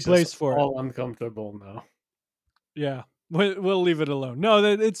it's a good makes us place for it. all uncomfortable now. Yeah, we'll leave it alone. No,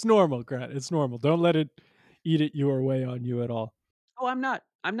 it's normal, Grant. It's normal. Don't let it eat it your way on you at all. Oh, I'm not.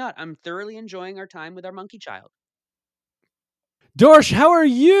 I'm thoroughly enjoying our time with our monkey child. Dorsch, how are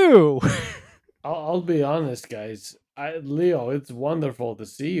you? I'll be honest, guys. Leo, it's wonderful to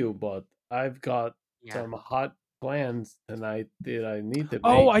see you, but I've got Yeah. some hot plans tonight that I need to make.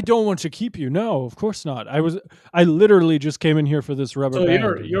 Oh, I don't want to keep you. No, of course not. I literally just came in here for this rubber So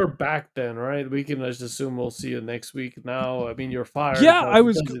band. you're back then, right? We can just assume we'll see you next week. Now, I mean, you're fired. Yeah, but I it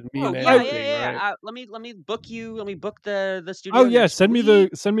was. doesn't mean Yeah, anything, right? Let me book you. Let me book the studio. Oh yeah, next send me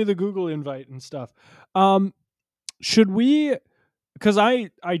week. the Google invite and stuff. Should we? Because I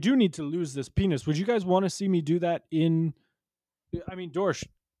do need to lose this penis. Would you guys want to see me do that in? I mean, Dorsch,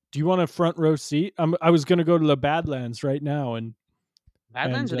 do you want a front row seat? I was gonna go to the Badlands right now, and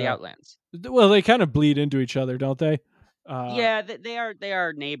Badlands or the Outlands? well, they kind of bleed into each other, don't they? Yeah, they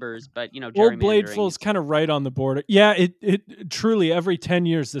are neighbors, but Old gerrymandering Bladeful is is kind of right on the border. Yeah, it truly every 10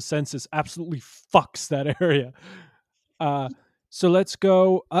 years the census absolutely fucks that area. So let's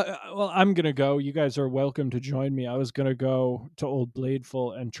go. Well, I'm gonna go. You guys are welcome to join me. I was gonna go to Old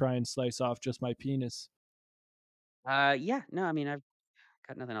Bladeful and try and slice off just my penis. yeah, no, I mean I've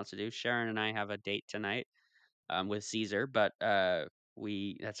got nothing else to do. Sharon and I have a date tonight with Caesar, but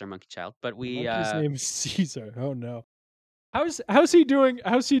that's our monkey child. But we Monkey's name is Caesar. Oh no. How's he doing?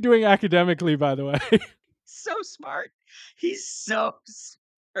 How's he doing academically, by the way? so smart. He's so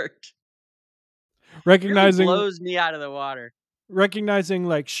smart. Really recognizing blows me out of the water. recognizing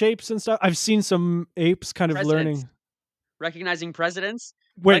like shapes and stuff. I've seen some apes kind of Presidents. learning. Recognizing presidents,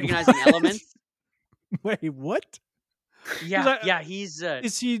 Wait, recognizing what? elements. Wait, what? Yeah, he's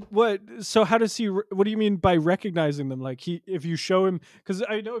Is he what? So how does he? What do you mean by recognizing them? Like if you show him, because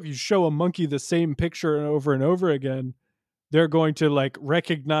I know if you show a monkey the same picture and over again, they're going to like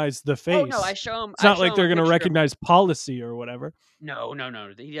recognize the face. Oh no, I show him. It's not like they're going to recognize policy or whatever. No.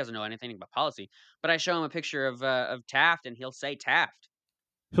 He doesn't know anything about policy. But I show him a picture of Taft, and he'll say Taft.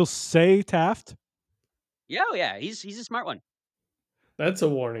 He'll say Taft. Yeah, he's a smart one. That's a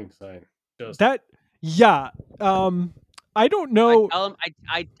warning sign. Yeah. I don't know. I tell him,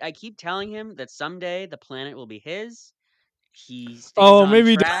 I keep telling him that someday the planet will be his. He stays on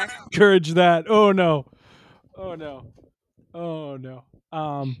maybe track. don't encourage that. Oh no.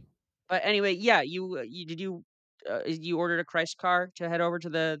 But anyway, yeah, you ordered a Christ car to head over to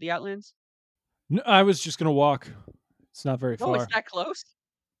the Outlands? No, I was just gonna walk. It's not very Oh, far. it's that close?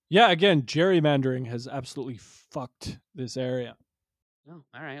 Yeah, again, gerrymandering has absolutely fucked this area. Oh,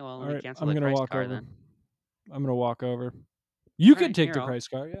 all right. Well, All let me right, cancel I'm the gonna Christ walk car over. then. I'm gonna walk over. You All could right, take here, the I'll- Christ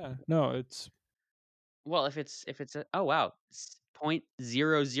car. Yeah, no, it's Well, if it's a oh wow, it's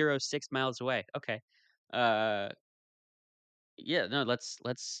 0.006 miles away. Okay. Yeah, no, let's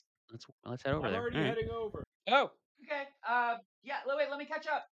head over I'm there. already All right. heading over. Oh, okay. Yeah. Wait. Let me catch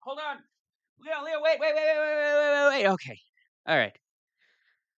up. Hold on. Leo. Wait. Okay. All right.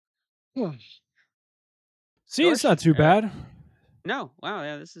 See, it's Dorsch, not too bad. No. Wow.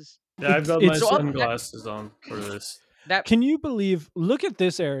 Yeah. This is. Yeah, I've got my It's- sunglasses on for this. That. Can you believe? Look at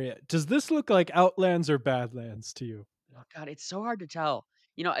this area. Does this look like Outlands or Badlands to you? Oh God, it's so hard to tell.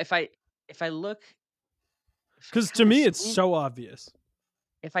 If I look. Because to me, it's so obvious.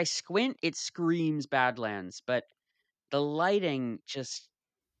 If I squint, it screams Badlands, but the lighting just.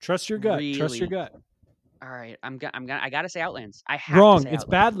 Trust your gut. Trust your really- gut. All right, I gotta say Outlands. I have Wrong. to say It's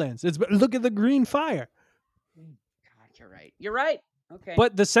Outlands. Badlands. Look at the green fire. God, you're right. Okay.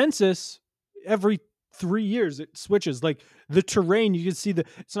 But the census, every 3 years, it switches. Like the terrain, you can see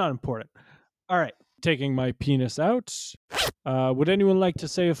it's not important. All right, taking my penis out. Would anyone like to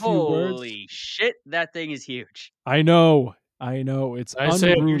say a few words? Holy shit, that thing is huge. I know. It's I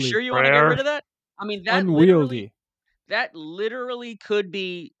say- unruly. You sure you want to get rid of that? I mean, Unwieldy. that literally could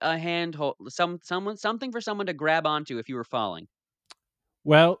be a handhold, something for someone to grab onto if you were falling.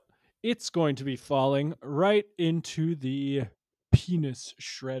 Well, it's going to be falling right into the penis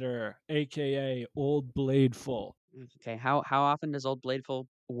shredder, aka Old Bladeful. Okay, how often does Old Bladeful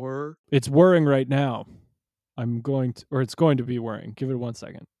whir? It's whirring right now. It's going to be whirring. Give it 1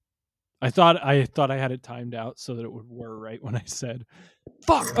 second. I thought I had it timed out so that it would whir right when I said,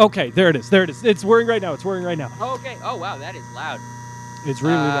 "Fuck." Okay, there it is. It's whirring right now. Oh, okay. Oh wow, that is loud. It's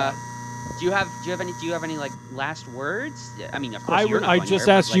really loud. Do you have any like last words? I mean, of course I you're not going just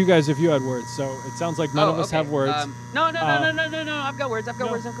anywhere, asked but, like, you guys if you had words, so it sounds like none of us have words. No. I've got words. No. I've got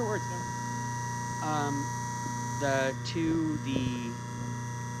words. To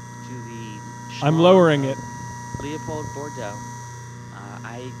the I'm Schlong lowering of it. Leopold Bordeaux.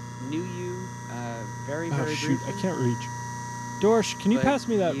 I knew you very, Oh very shoot, briefly. I can't reach. Dorsch, can you but pass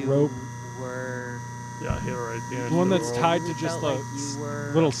me that you rope? Were Yeah, here, right there. The one the that's rope. tied to really just felt a like you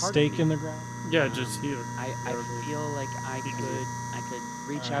were little a part of stake me. in the ground. Yeah, just here. I There it is. feel like I could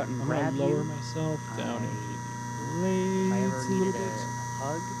reach Alright, out and I'm grab gonna lower you. myself down I- into the If I blades ever a little needed bit. a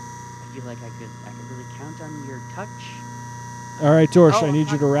hug, I feel like I could really count on your touch. All right, Dorsch, Oh, I need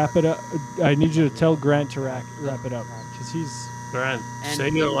you to wrap it up. I need you to tell Grant to Okay. wrap it up because he's. Grant, And say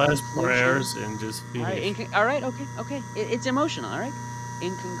your in last conclusion- prayers and just All right, finish. all right, okay. It's emotional, all right.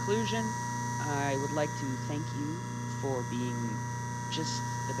 In conclusion, I would like to thank you for being just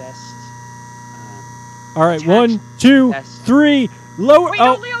the best. All right, Attached 1, 2, best. 3, lower. Wait,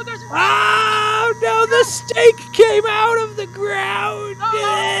 oh. no, Leo, there's. Oh no! The stake came out of the ground.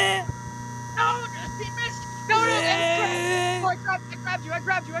 No, he missed. No, I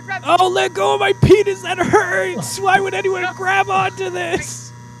grabbed you. Oh, let go of my penis! That hurts. Why would anyone grab onto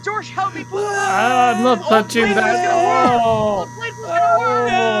this? George, help me, please. I'm not touching please, that. Oh, Oh, please, it's gonna work.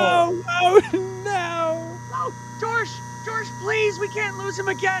 No! No, George, please, we can't lose him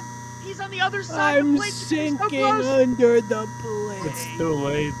again. He's on the other side of I'm the plate. He's so sinking close. under the plate. it's too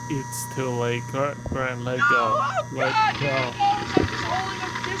late. It's too late. Grant, let No, go. oh, Let God, go. I'm just holding a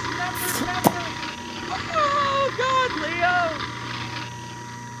dismembered member. Oh, God, Leo.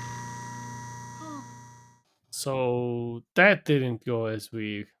 So that didn't go as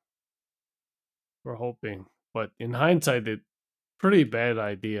we were hoping. But in hindsight, it pretty bad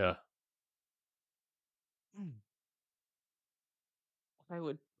idea.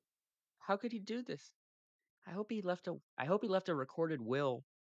 How could he do this? I hope he left a recorded will.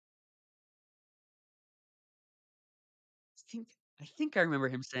 I think I remember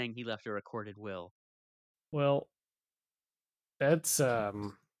him saying he left a recorded will. Well, that's I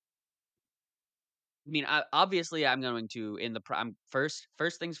mean, obviously, I'm going to I'm first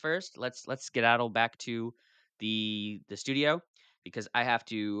things first. Let's skedaddle back to the studio because I have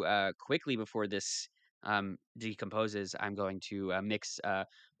to quickly before this decomposes. I'm going to mix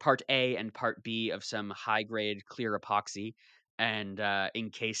part A and part B of some high grade clear epoxy and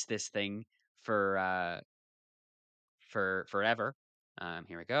encase this thing for forever.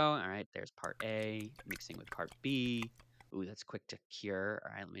 Here we go. All right, there's part A mixing with part B. Ooh, that's quick to cure.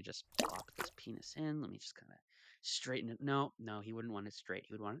 All right, let me just plop this penis in. Let me just kind of straighten it. No, he wouldn't want it straight.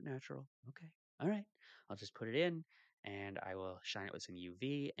 He would want it natural. Okay. All right. I'll just put it in and I will shine it with some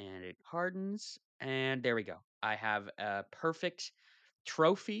UV and it hardens. And there we go. I have a perfect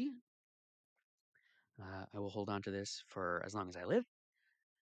trophy. I will hold on to this for as long as I live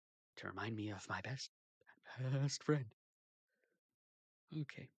to remind me of my best friend.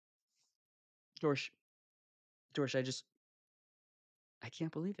 Okay. George, I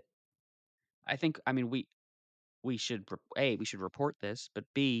can't believe it. I mean, we should report this, but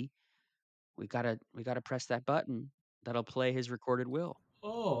B, we gotta press that button that'll play his recorded will.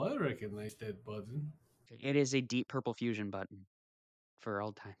 Oh, I recognize that button. It is a Deep Purple Fusion button, for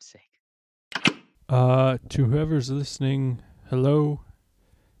old time's sake. To whoever's listening, hello.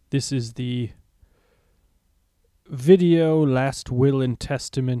 This is the video last will and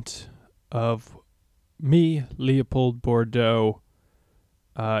testament of me, Leopold Bordeaux.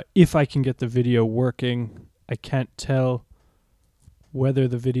 If I can get the video working, I can't tell whether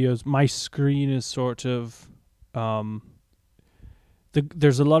the videos. My screen is sort of.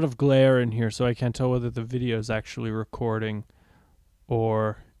 There's a lot of glare in here, so I can't tell whether the video is actually recording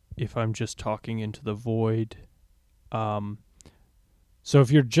or if I'm just talking into the void. So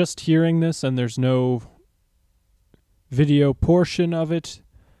if you're just hearing this and there's no video portion of it,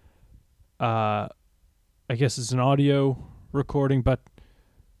 I guess it's an audio recording, but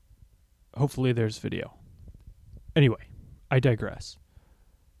hopefully there's video. Anyway, I digress.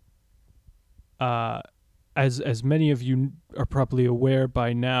 As many of you are probably aware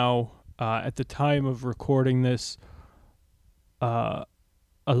by now, at the time of recording this, a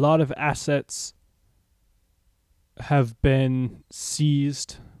lot of assets have been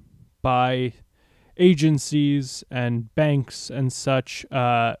seized by agencies and banks and such.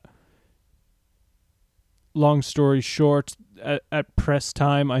 Long story short, at press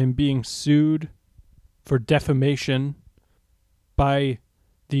time, I am being sued for defamation by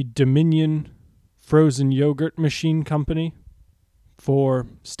the Dominion Frozen Yogurt Machine Company for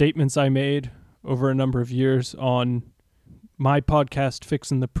statements I made over a number of years on my podcast,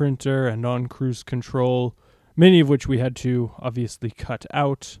 Fixin' the Printer, and on Cruise Control, many of which we had to obviously cut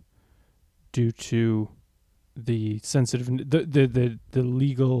out due to the sensitive, the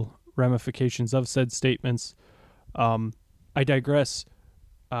legal ramifications of said statements. I digress.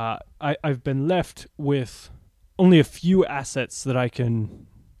 I've been left with only a few assets that I can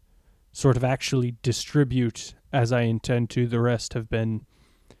sort of actually distribute as I intend to. The rest have been,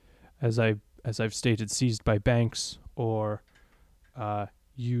 as I've stated, seized by banks or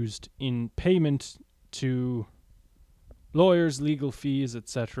used in payment to lawyers, legal fees,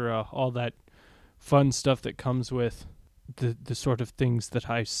 etc. All that fun stuff that comes with the sort of things that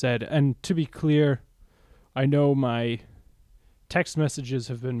I said. And to be clear, I know my text messages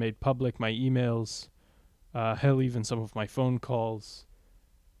have been made public, my emails, hell, even some of my phone calls.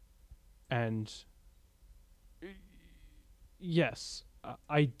 And yes,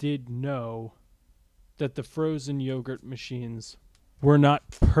 I did know that the frozen yogurt machines were not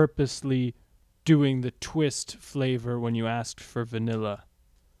purposely doing the twist flavor when you asked for vanilla.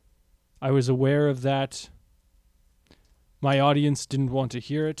 I was aware of that. My audience didn't want to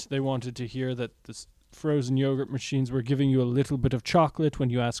hear it. They wanted to hear that the frozen yogurt machines were giving you a little bit of chocolate when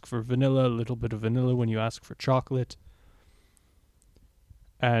you ask for vanilla, a little bit of vanilla when you ask for chocolate.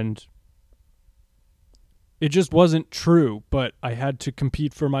 And it just wasn't true, but I had to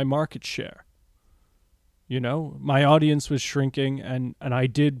compete for my market share. You know, my audience was shrinking, and I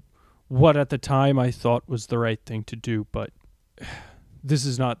did what at the time I thought was the right thing to do, but this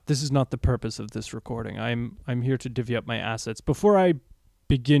is not the purpose of this recording. I'm here to divvy up my assets. Before I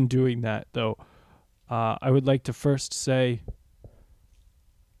begin doing that, though, I would like to first say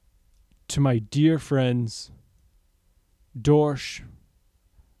to my dear friends Dorsch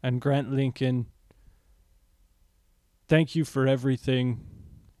and Grant Lincoln, thank you for everything.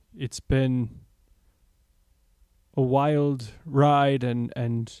 It's been a wild ride,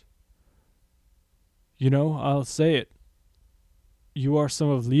 and you know, I'll say it. You are some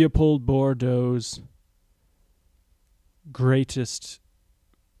of Leopold Bordeaux's greatest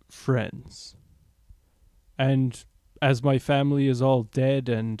friends. And as my family is all dead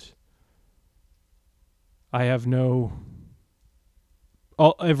and I have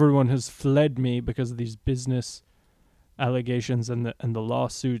everyone has fled me because of these business allegations and the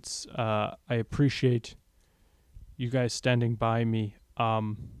lawsuits, I appreciate you guys standing by me.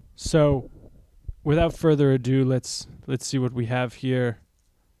 So without further ado, let's see what we have here.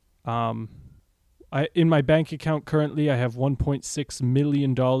 In my bank account currently, I have $1.6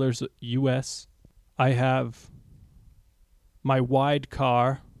 million US. I have my wide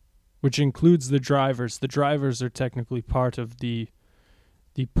car, which includes the drivers. The drivers are technically part of the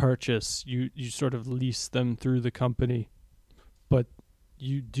purchase. You sort of lease them through the company, but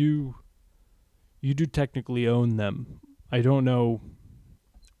you do technically own them. I don't know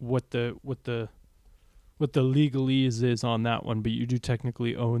what the legalese is on that one, but you do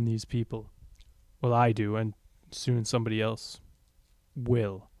technically own these people. Well, I do, and soon somebody else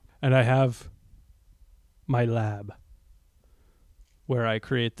will. And I have my lab, where I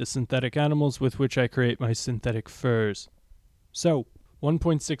create the synthetic animals with which I create my synthetic furs. So,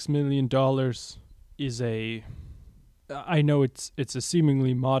 $1.6 million is I know it's a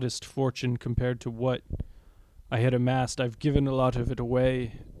seemingly modest fortune compared to what I had amassed. I've given a lot of it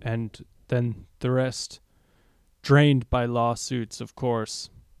away, and then the rest drained by lawsuits, of course,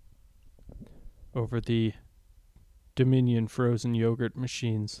 over the Dominion frozen yogurt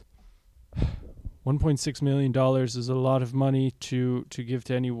machines. $1.6 million is a lot of money to give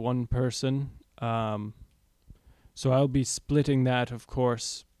to any one person. So I'll be splitting that, of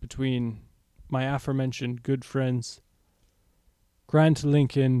course, between my aforementioned good friends, Grant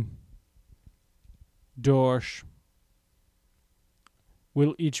Lincoln, Dorsch.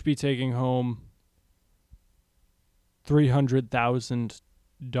 We'll each be taking home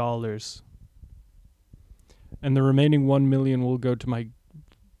 $300,000. And the remaining $1 million will go to my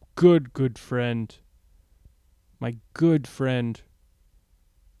good friend,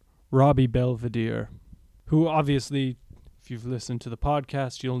 Robbie Belvedere, who obviously, if you've listened to the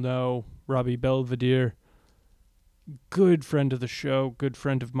podcast, you'll know Robbie Belvedere, good friend of the show, good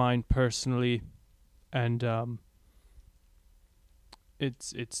friend of mine personally, and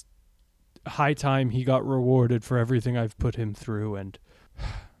it's high time he got rewarded for everything I've put him through, and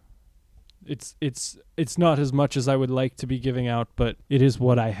it's not as much as I would like to be giving out, but it is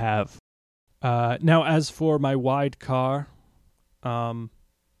what I have. Now, as for my wide car,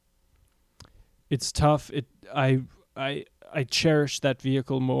 it's tough. I I cherish that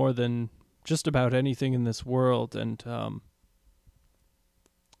vehicle more than just about anything in this world, and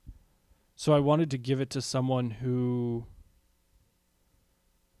so I wanted to give it to someone who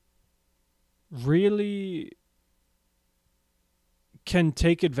really can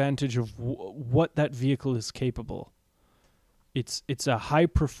take advantage of what that vehicle is capable. It's a high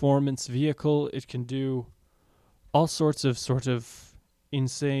performance vehicle. It can do all sorts of sort of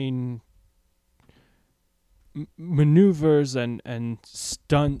insane maneuvers and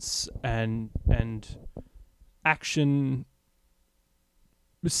stunts and action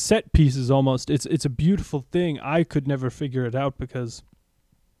set pieces almost. It's a beautiful thing. I could never figure it out because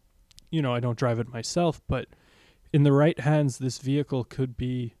I don't drive it myself, but in the right hands this vehicle could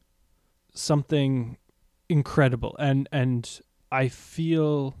be something incredible, and I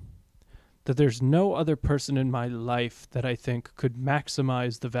feel that there's no other person in my life that I think could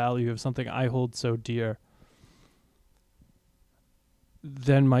maximize the value of something I hold so dear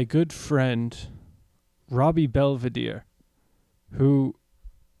than my good friend Robbie Belvedere, who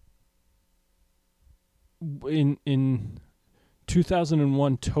in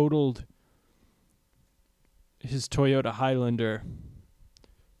 2001 totaled his Toyota Highlander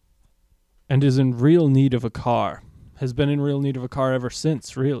and is in real need of a car. Has been in real need of a car ever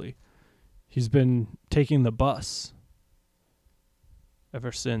since, really. He's been taking the bus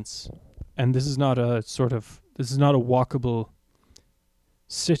ever since. And this is not a walkable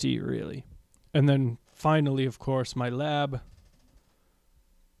city, really. And then finally, of course, my lab.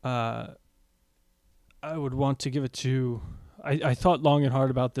 I would want to give it to... I thought long and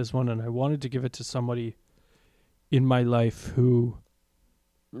hard about this one, and I wanted to give it to somebody in my life who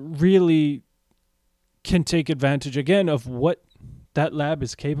really can take advantage, again, of what that lab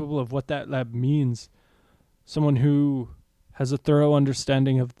is capable of, what that lab means. Someone who has a thorough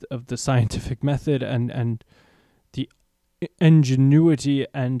understanding of the scientific method and the ingenuity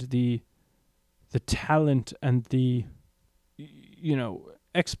and the talent and the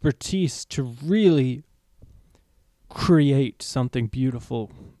expertise to really create something beautiful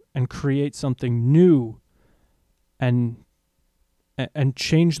and create something new and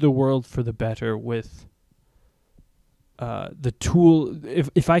change the world for the better with the tool.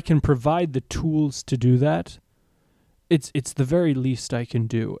 If I can provide the tools to do that, it's the very least I can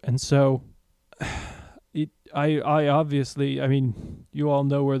do. And so I obviously, I mean, you all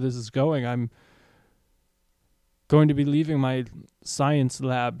know where this is going. I'm going to be leaving my science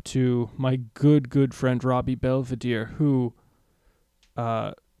lab to my good friend Robbie Belvedere, who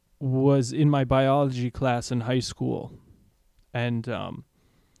was in my biology class in high school and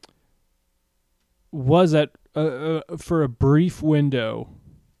was at for a brief window,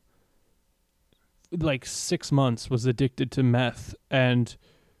 like 6 months, was addicted to meth, and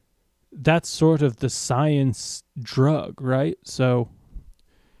that's sort of the science drug, right? So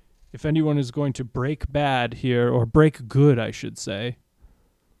if anyone is going to break bad here, or break good, I should say,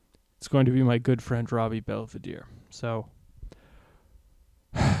 it's going to be my good friend Robbie Belvedere. So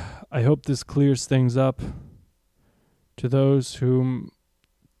I hope this clears things up to those whom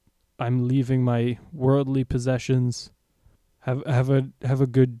I'm leaving my worldly possessions. Have a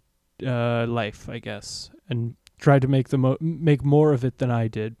good life, I guess, and try to make more of it than I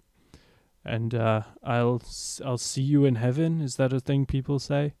did. And I'll see you in heaven. Is that a thing people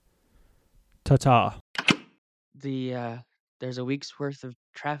say? Ta-ta. There's a week's worth of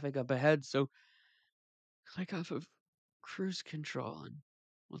traffic up ahead, so click off of cruise control, and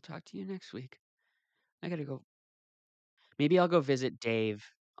we'll talk to you next week. I gotta go. Maybe I'll go visit Dave.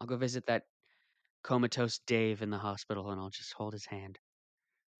 I'll go visit that comatose Dave in the hospital, and I'll just hold his hand.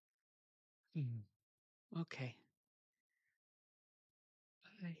 Okay.